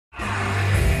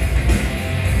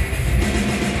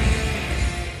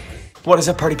What is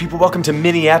up, party people? Welcome to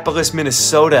Minneapolis,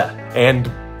 Minnesota.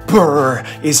 And brr,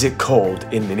 is it cold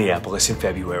in Minneapolis in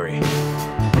February.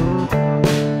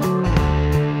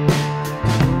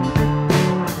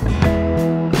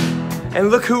 And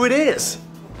look who it is.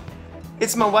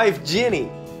 It's my wife,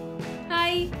 Ginny.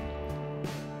 Hi.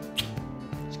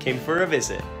 She came for a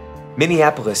visit.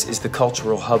 Minneapolis is the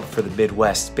cultural hub for the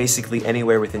Midwest, basically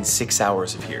anywhere within 6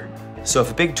 hours of here. So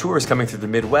if a big tour is coming through the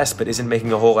Midwest but isn't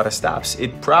making a whole lot of stops,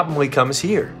 it probably comes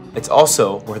here. It's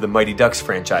also where the Mighty Ducks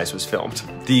franchise was filmed.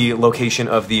 The location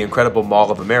of the incredible Mall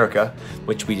of America,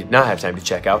 which we did not have time to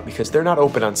check out because they're not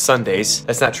open on Sundays.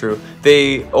 That's not true.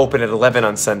 They open at 11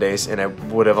 on Sundays and I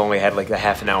would have only had like a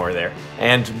half an hour there.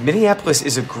 And Minneapolis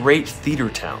is a great theater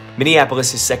town.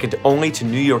 Minneapolis is second only to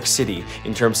New York City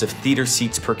in terms of theater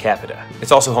seats per capita.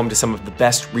 It's also home to some of the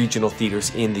best regional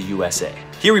theaters in the USA.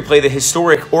 Here we play the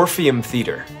historic Orpheum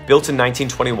Theatre. Built in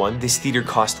 1921, this theater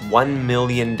cost $1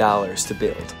 million to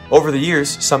build. Over the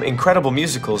years, some incredible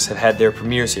musicals have had their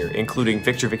premieres here, including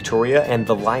Victor Victoria and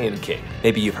The Lion King.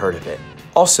 Maybe you've heard of it.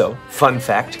 Also, fun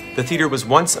fact, the theater was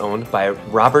once owned by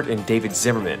Robert and David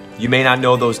Zimmerman. You may not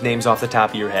know those names off the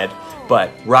top of your head,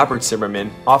 but Robert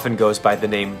Zimmerman often goes by the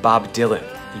name Bob Dylan.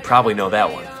 You probably know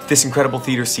that one. This incredible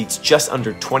theater seats just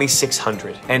under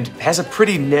 2,600 and has a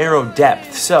pretty narrow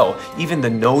depth, so even the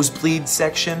nosebleed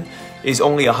section is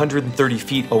only 130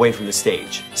 feet away from the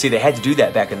stage. See, they had to do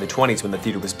that back in the 20s when the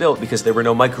theater was built because there were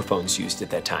no microphones used at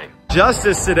that time.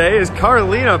 Justice today is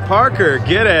Carlina Parker.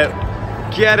 Get it.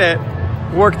 Get it.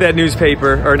 Work that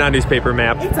newspaper, or not newspaper,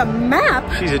 map. It's a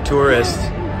map? She's a tourist,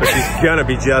 but she's gonna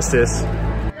be Justice.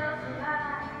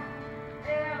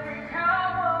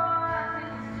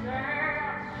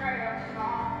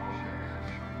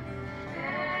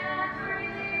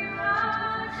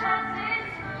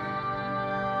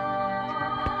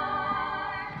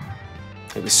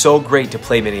 It was so great to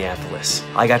play Minneapolis.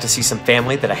 I got to see some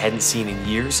family that I hadn't seen in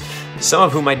years, some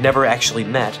of whom I'd never actually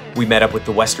met. We met up with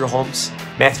the Westerholms.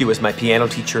 Matthew was my piano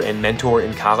teacher and mentor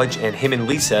in college, and him and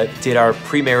Lisa did our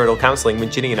premarital counseling when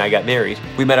Ginny and I got married.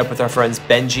 We met up with our friends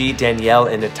Benji, Danielle,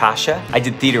 and Natasha. I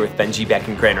did theater with Benji back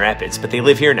in Grand Rapids, but they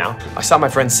live here now. I saw my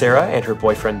friend Sarah and her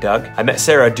boyfriend Doug. I met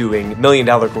Sarah doing $1 Million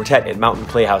Quartet at Mountain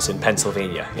Playhouse in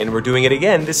Pennsylvania, and we're doing it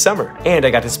again this summer. And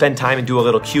I got to spend time and do a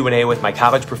little Q&A with my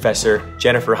college professor,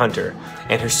 Jennifer Hunter,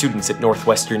 and her students at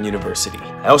Northwestern University.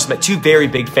 I also met two very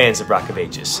big fans of Rock of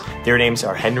Ages. Their names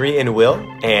are Henry and Will,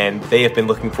 and they have been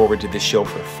looking forward to this show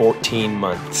for 14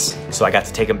 months. So I got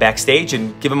to take them backstage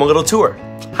and give them a little tour.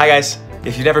 Hi guys,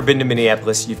 if you've never been to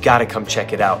Minneapolis, you've got to come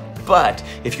check it out. But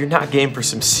if you're not game for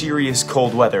some serious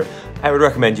cold weather, I would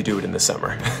recommend you do it in the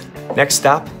summer. Next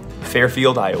stop,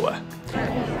 Fairfield, Iowa.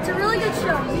 It's a really good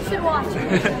show. You should watch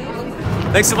it.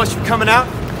 Thanks so much for coming out.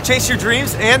 Chase your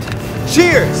dreams and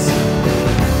cheers!